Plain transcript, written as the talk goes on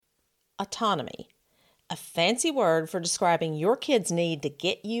autonomy, a fancy word for describing your kid's need to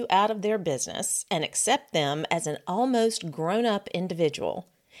get you out of their business and accept them as an almost grown-up individual.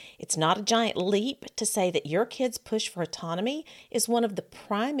 It's not a giant leap to say that your kid's push for autonomy is one of the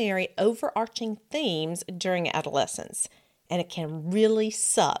primary overarching themes during adolescence, and it can really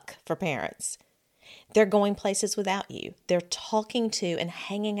suck for parents. They're going places without you. They're talking to and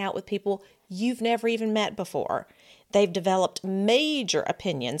hanging out with people you've never even met before. They've developed major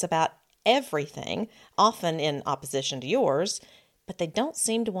opinions about everything, often in opposition to yours, but they don't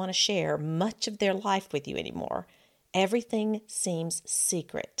seem to want to share much of their life with you anymore. Everything seems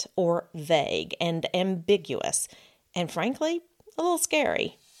secret or vague and ambiguous, and frankly, a little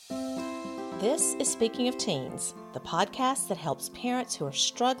scary. This is Speaking of Teens, the podcast that helps parents who are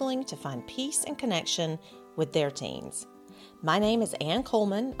struggling to find peace and connection with their teens. My name is Ann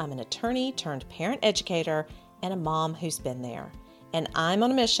Coleman. I'm an attorney turned parent educator and a mom who's been there. And I'm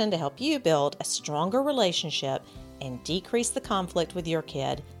on a mission to help you build a stronger relationship and decrease the conflict with your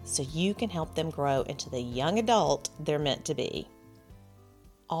kid so you can help them grow into the young adult they're meant to be.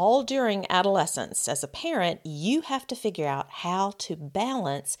 All during adolescence, as a parent, you have to figure out how to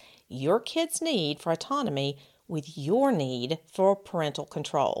balance your kid's need for autonomy with your need for parental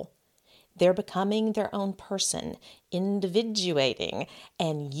control. They're becoming their own person, individuating,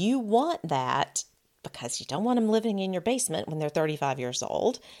 and you want that because you don't want them living in your basement when they're 35 years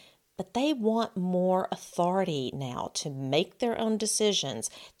old, but they want more authority now to make their own decisions.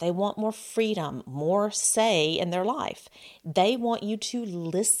 They want more freedom, more say in their life. They want you to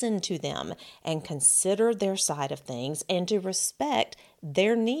listen to them and consider their side of things and to respect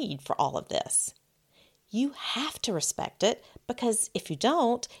their need for all of this. You have to respect it because if you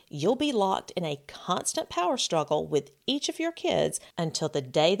don't, you'll be locked in a constant power struggle with each of your kids until the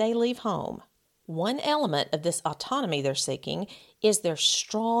day they leave home. One element of this autonomy they're seeking is their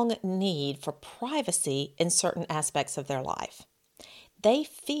strong need for privacy in certain aspects of their life. They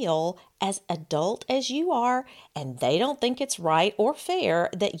feel as adult as you are, and they don't think it's right or fair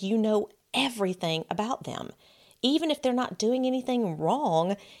that you know everything about them. Even if they're not doing anything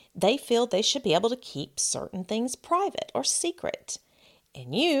wrong, they feel they should be able to keep certain things private or secret.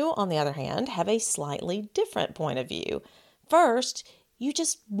 And you, on the other hand, have a slightly different point of view. First, you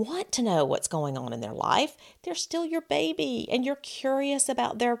just want to know what's going on in their life. They're still your baby, and you're curious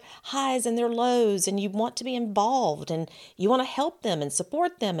about their highs and their lows, and you want to be involved, and you want to help them and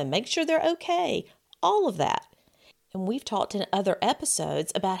support them and make sure they're okay. All of that. And we've talked in other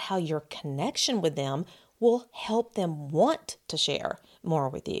episodes about how your connection with them will help them want to share more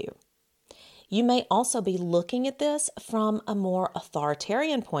with you. You may also be looking at this from a more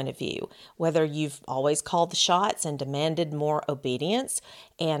authoritarian point of view, whether you've always called the shots and demanded more obedience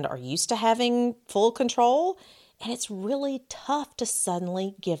and are used to having full control, and it's really tough to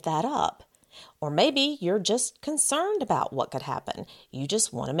suddenly give that up. Or maybe you're just concerned about what could happen. You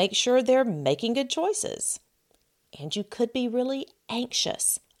just want to make sure they're making good choices. And you could be really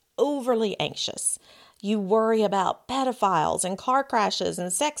anxious, overly anxious. You worry about pedophiles and car crashes and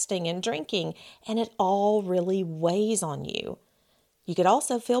sexting and drinking, and it all really weighs on you. You could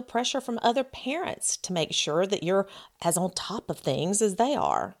also feel pressure from other parents to make sure that you're as on top of things as they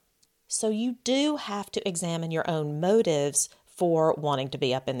are. So you do have to examine your own motives for wanting to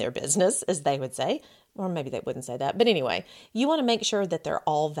be up in their business, as they would say. Or maybe they wouldn't say that. But anyway, you want to make sure that they're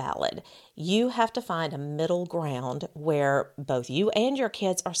all valid. You have to find a middle ground where both you and your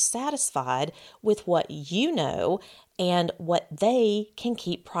kids are satisfied with what you know and what they can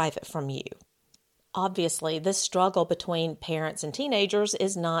keep private from you. Obviously, this struggle between parents and teenagers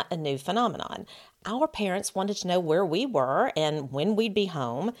is not a new phenomenon. Our parents wanted to know where we were and when we'd be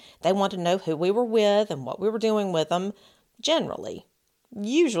home. They wanted to know who we were with and what we were doing with them, generally,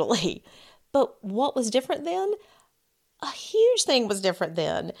 usually. But what was different then? A huge thing was different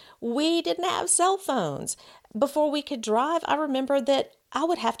then. We didn't have cell phones. Before we could drive, I remember that I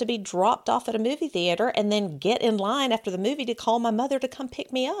would have to be dropped off at a movie theater and then get in line after the movie to call my mother to come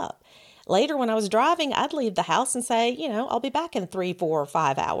pick me up. Later, when I was driving, I'd leave the house and say, I'll be back in 3, 4, or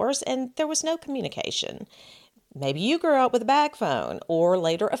 5 hours, and there was no communication. Maybe you grew up with a bag phone, or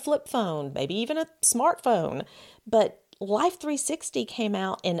later a flip phone, maybe even a smartphone. But Life 360 came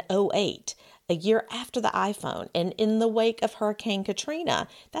out in 2008, a year after the iPhone, and in the wake of Hurricane Katrina.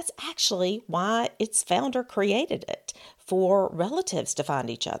 That's actually why its founder created it, for relatives to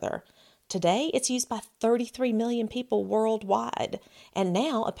find each other. Today, it's used by 33 million people worldwide. And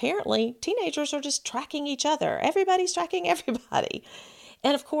now, apparently, teenagers are just tracking each other. Everybody's tracking everybody.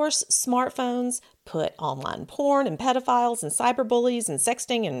 And of course, smartphones put online porn and pedophiles and cyberbullies and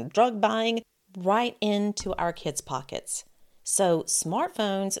sexting and drug buying right into our kids' pockets. So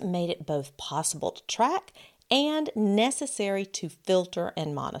smartphones made it both possible to track and necessary to filter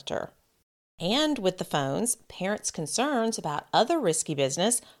and monitor. And with the phones, parents' concerns about other risky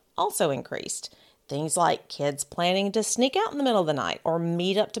business also increased. Things like kids planning to sneak out in the middle of the night or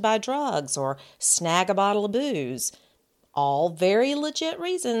meet up to buy drugs or snag a bottle of booze. All very legit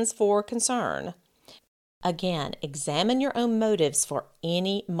reasons for concern. Again, examine your own motives for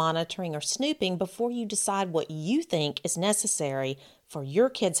any monitoring or snooping before you decide what you think is necessary for your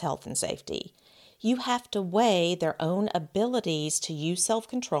kids' health and safety. You have to weigh their own abilities to use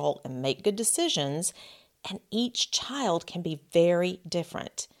self-control and make good decisions, and each child can be very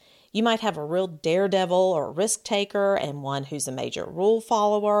different. You might have a real daredevil or risk taker and one who's a major rule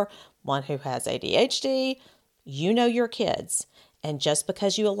follower, one who has ADHD. You know your kids. And just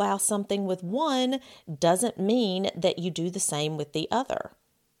because you allow something with one doesn't mean that you do the same with the other.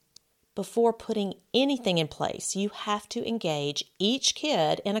 Before putting anything in place, you have to engage each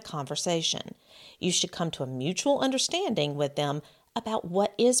kid in a conversation. You should come to a mutual understanding with them about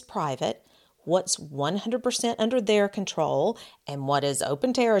what is private, what's 100% under their control, and what is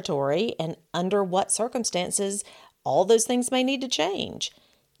open territory, and under what circumstances all those things may need to change.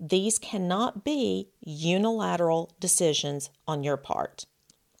 These cannot be unilateral decisions on your part.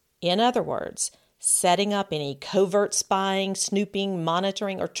 In other words, setting up any covert spying, snooping,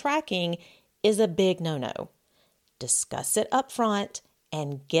 monitoring, or tracking is a big no-no. Discuss it up front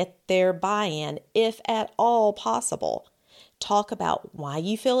and get their buy-in if at all possible. Talk about why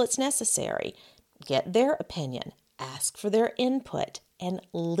you feel it's necessary. Get their opinion, ask for their input, and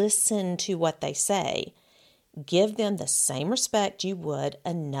listen to what they say. Give them the same respect you would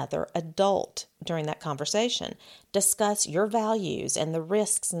another adult during that conversation. Discuss your values and the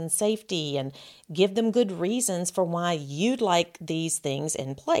risks and safety, and give them good reasons for why you'd like these things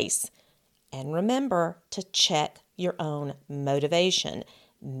in place. And remember to check your own motivation.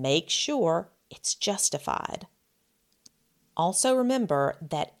 Make sure it's justified. Also remember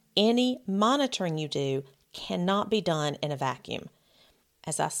that any monitoring you do cannot be done in a vacuum.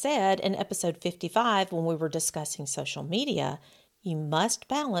 As I said in episode 55 when we were discussing social media, you must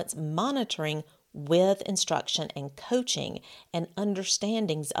balance monitoring with instruction and coaching and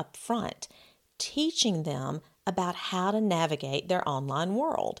understandings up front, teaching them about how to navigate their online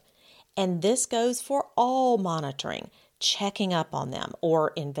world. And this goes for all monitoring, checking up on them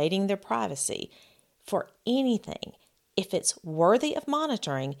or invading their privacy. For anything, if it's worthy of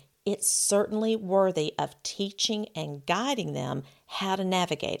monitoring, it's certainly worthy of teaching and guiding them how to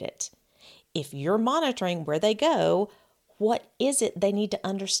navigate it. If you're monitoring where they go, what is it they need to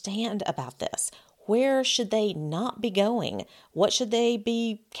understand about this? Where should they not be going? What should they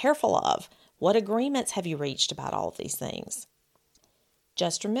be careful of? What agreements have you reached about all of these things?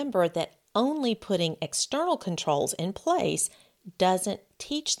 Just remember that only putting external controls in place doesn't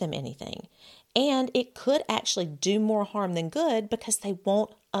teach them anything. And it could actually do more harm than good because they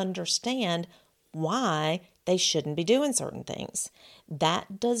won't understand why they shouldn't be doing certain things.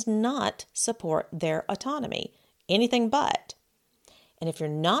 That does not support their autonomy, anything but. And if you're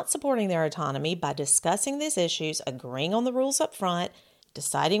not supporting their autonomy by discussing these issues, agreeing on the rules up front,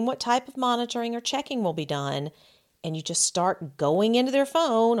 deciding what type of monitoring or checking will be done, and you just start going into their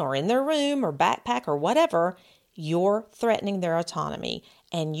phone or in their room or backpack or whatever, you're threatening their autonomy,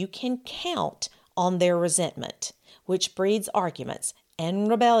 and you can count on their resentment, which breeds arguments and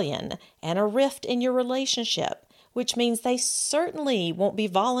rebellion and a rift in your relationship, which means they certainly won't be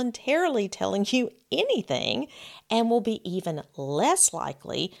voluntarily telling you anything and will be even less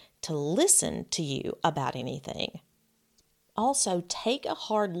likely to listen to you about anything. Also, take a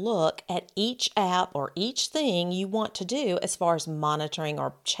hard look at each app or each thing you want to do as far as monitoring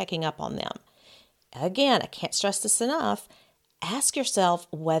or checking up on them. Again, I can't stress this enough. Ask yourself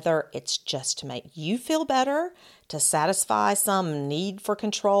whether it's just to make you feel better, to satisfy some need for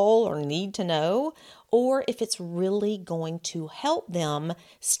control or need to know, or if it's really going to help them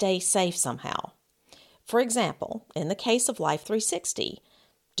stay safe somehow. For example, in the case of Life360,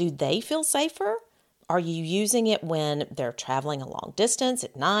 do they feel safer? Are you using it when they're traveling a long distance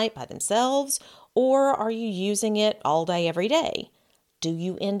at night by themselves, or are you using it all day, every day? Do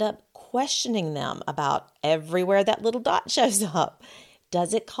you end up questioning them about everywhere that little dot shows up?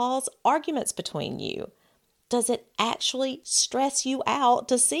 Does it cause arguments between you? Does it actually stress you out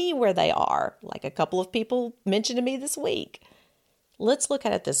to see where they are, like a couple of people mentioned to me this week? Let's look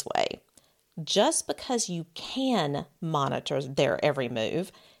at it this way. Just because you can monitor their every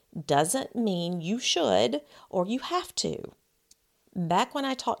move doesn't mean you should or you have to. Back when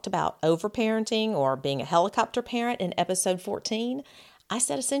I talked about overparenting or being a helicopter parent in episode 14, I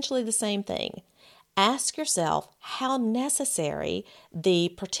said essentially the same thing. Ask yourself how necessary the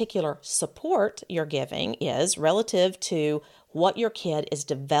particular support you're giving is relative to what your kid is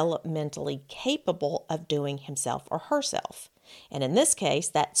developmentally capable of doing himself or herself. And in this case,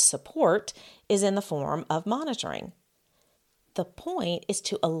 that support is in the form of monitoring. The point is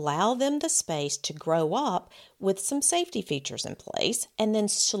to allow them the space to grow up with some safety features in place and then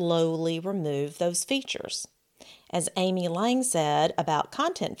slowly remove those features. As Amy Lang said about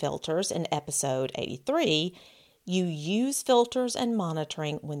content filters in episode 83, you use filters and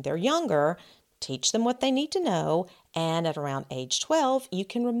monitoring when they're younger, teach them what they need to know, and at around age 12, you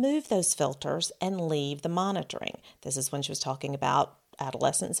can remove those filters and leave the monitoring. This is when she was talking about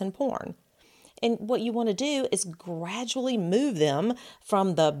adolescence and porn. And what you want to do is gradually move them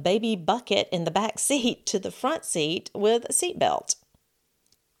from the baby bucket in the back seat to the front seat with a seatbelt.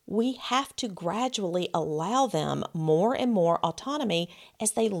 We have to gradually allow them more and more autonomy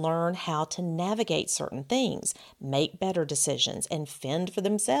as they learn how to navigate certain things, make better decisions, and fend for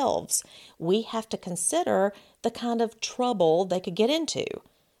themselves. We have to consider the kind of trouble they could get into.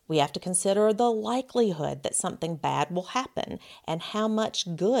 We have to consider the likelihood that something bad will happen and how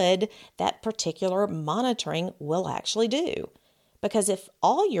much good that particular monitoring will actually do. Because if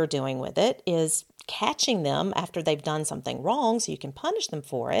all you're doing with it is catching them after they've done something wrong so you can punish them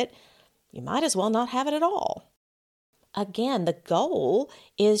for it, you might as well not have it at all. Again, the goal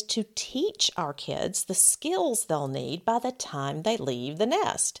is to teach our kids the skills they'll need by the time they leave the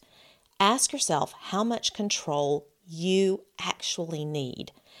nest. Ask yourself how much control you actually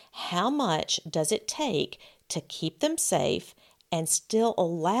need. How much does it take to keep them safe and still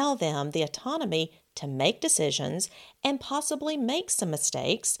allow them the autonomy to make decisions and possibly make some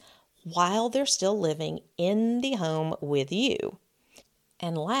mistakes while they're still living in the home with you?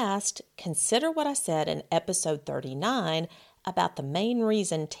 And last, consider what I said in episode 39 about the main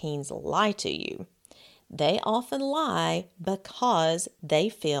reason teens lie to you. They often lie because they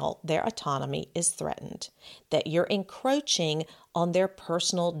feel their autonomy is threatened, that you're encroaching on their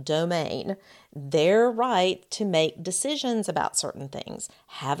personal domain, their right to make decisions about certain things,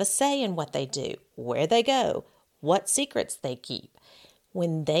 have a say in what they do, where they go, what secrets they keep.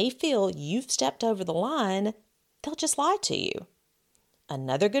 When they feel you've stepped over the line, they'll just lie to you.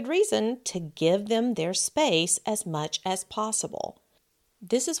 Another good reason to give them their space as much as possible.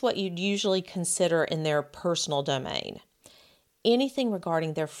 This is what you'd usually consider in their personal domain. Anything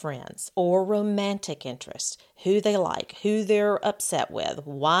regarding their friends or romantic interests, who they like, who they're upset with,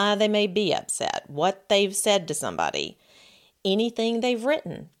 why they may be upset, what they've said to somebody, anything they've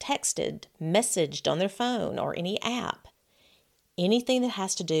written, texted, messaged on their phone or any app, anything that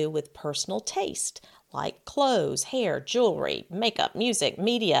has to do with personal taste, like clothes, hair, jewelry, makeup, music,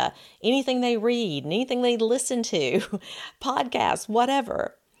 media, anything they read, anything they listen to, podcasts,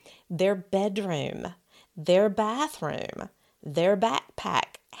 whatever. Their bedroom, their bathroom, their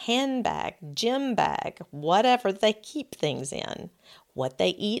backpack, handbag, gym bag, whatever they keep things in, what they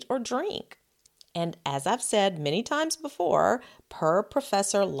eat or drink. And as I've said many times before, per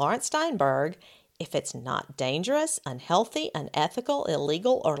Professor Lawrence Steinberg, if it's not dangerous, unhealthy, unethical,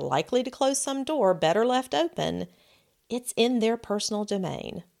 illegal, or likely to close some door better left open, it's in their personal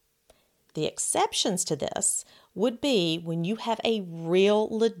domain. The exceptions to this would be when you have a real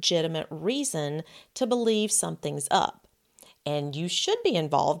legitimate reason to believe something's up. And you should be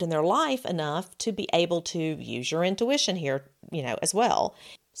involved in their life enough to be able to use your intuition here, as well.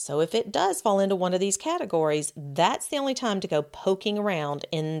 So if it does fall into one of these categories, that's the only time to go poking around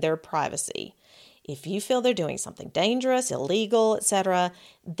in their privacy. If you feel they're doing something dangerous, illegal, etc.,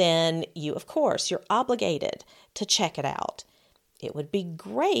 then you're obligated to check it out. It would be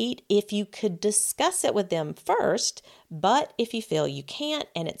great if you could discuss it with them first, but if you feel you can't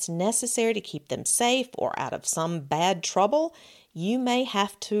and it's necessary to keep them safe or out of some bad trouble, you may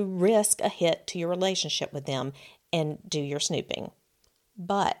have to risk a hit to your relationship with them and do your snooping.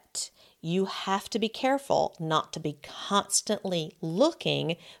 But you have to be careful not to be constantly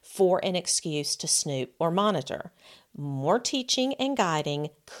looking for an excuse to snoop or monitor. More teaching and guiding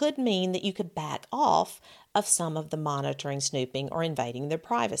could mean that you could back off of some of the monitoring, snooping, or invading their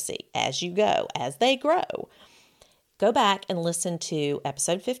privacy as you go, as they grow. Go back and listen to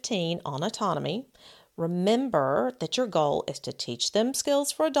episode 15 on autonomy. Remember that your goal is to teach them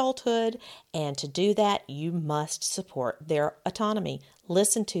skills for adulthood, and to do that, you must support their autonomy.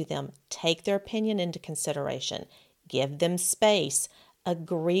 Listen to them, take their opinion into consideration, give them space,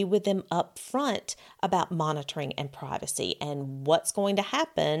 agree with them up front about monitoring and privacy and what's going to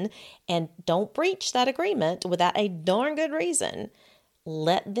happen, and don't breach that agreement without a darn good reason.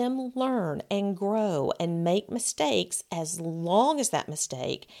 Let them learn and grow and make mistakes as long as that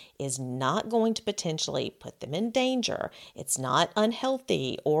mistake is not going to potentially put them in danger. It's not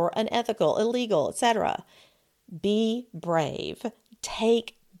unhealthy or unethical, illegal, etc. Be brave.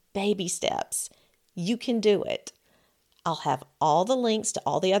 Take baby steps. You can do it. I'll have all the links to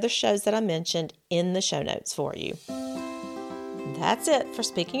all the other shows that I mentioned in the show notes for you. That's it for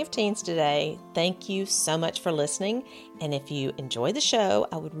Speaking of Teens today. Thank you so much for listening. And if you enjoy the show,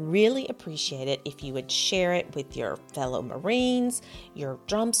 I would really appreciate it if you would share it with your fellow Marines, your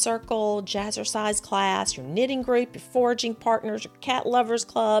drum circle, jazzercise class, your knitting group, your foraging partners, your cat lovers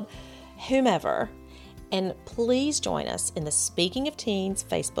club, whomever. And please join us in the Speaking of Teens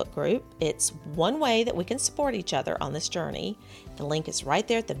Facebook group. It's one way that we can support each other on this journey. The link is right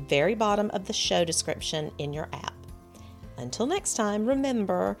there at the very bottom of the show description in your app. Until next time,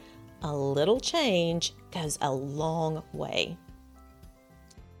 remember, a little change goes a long way.